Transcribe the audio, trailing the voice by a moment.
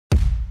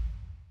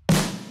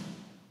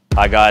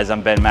Hi guys,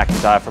 I'm Ben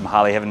McIntyre from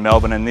Harley-Heaven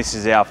Melbourne, and this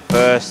is our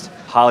first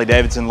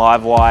Harley-Davidson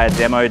LiveWire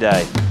Demo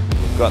Day.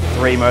 We've got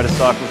 3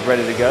 motorcycles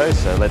ready to go,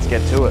 so let's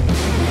get to it.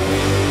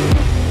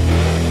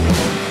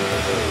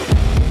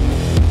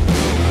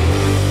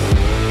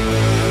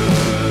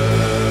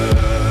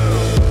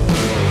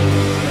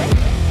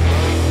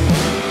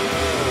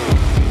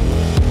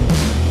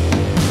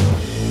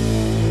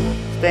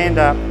 Stand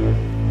up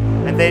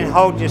and then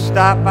hold your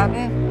start button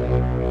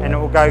and it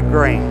will go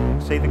green.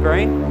 See the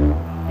green?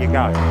 You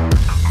go.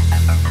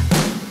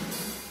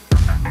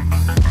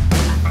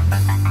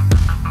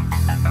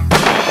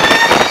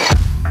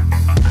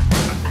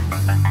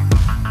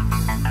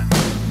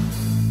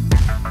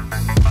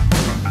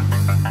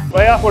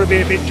 Well, would have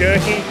been a bit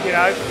jerky, you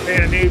know,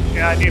 being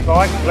a new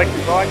bike,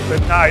 electric bike,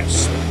 but no,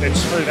 it's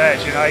smooth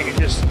as, you know, you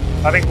can just,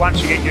 I think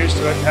once you get used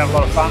to it, have a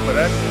lot of fun with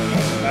it.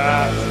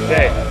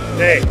 Great.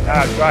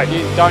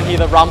 You don't hear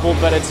the rumble,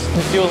 but it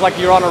feels like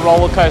you're on a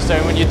roller coaster,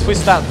 and when you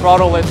twist that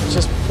throttle, it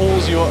just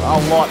pulls you a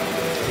lot.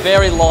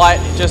 Very light,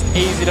 just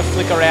easy to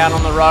flick around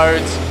on the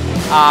roads.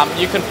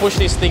 You can push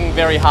this thing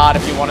very hard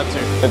if you wanted to.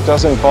 It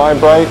doesn't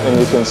vibrate, and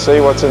you can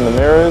see what's in the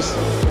mirrors.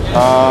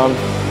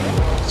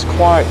 It's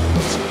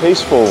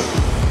peaceful.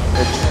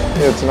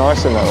 It's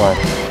nice in that way.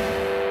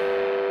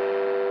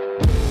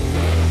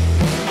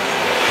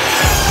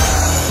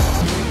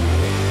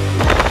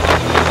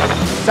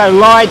 So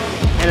light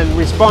and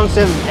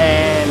responsive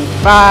and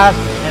fast,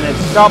 and it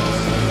stops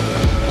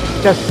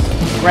just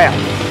wow.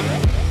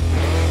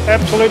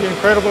 Absolutely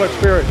incredible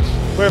experience.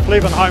 Worth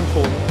leaving home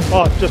for.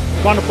 Oh, just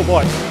wonderful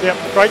bike. Yep,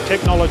 great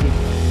technology.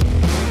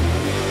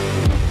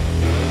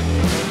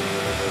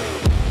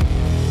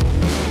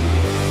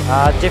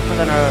 Different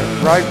than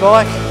a road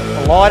bike,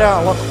 a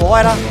lot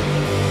quieter,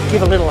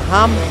 give a little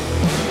hum.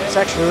 It's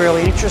actually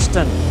really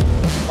interesting.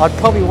 I'd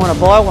probably want to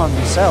buy one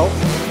myself.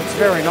 It's a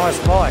very nice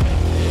bike.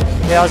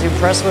 Yeah, I was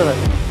impressed with it.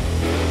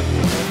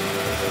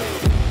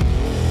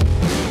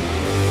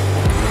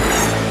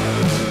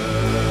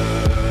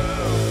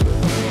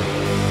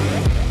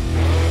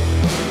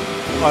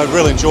 I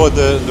really enjoyed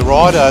the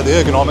ride. The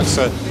ergonomics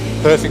are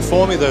perfect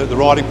for me, the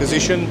riding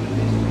position,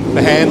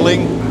 the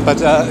handling,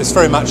 but it's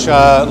very much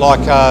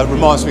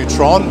reminds me of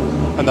Tron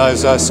and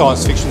those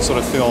science fiction sort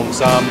of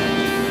films.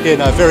 Yeah,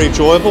 no, very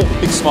enjoyable,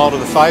 big smile to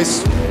the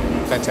face,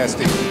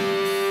 fantastic.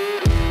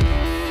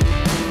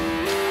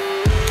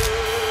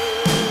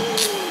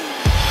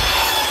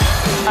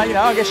 You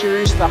know, I guess you're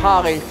used to the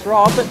Harley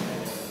throb, but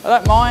I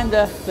don't mind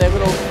the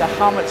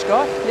hum it's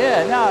got.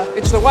 Yeah, no,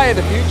 it's the way of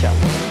the future.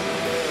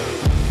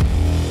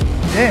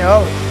 Yeah,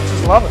 I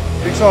just love it.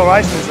 The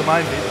acceleration is the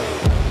main bit.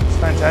 It's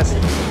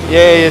fantastic.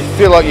 Yeah, you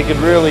feel like you could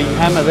really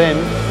hammer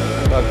them,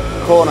 like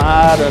corner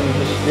hard, and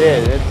just, yeah,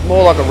 it's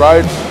more like a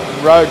road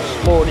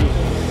sporty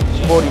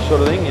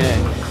sort of thing, yeah.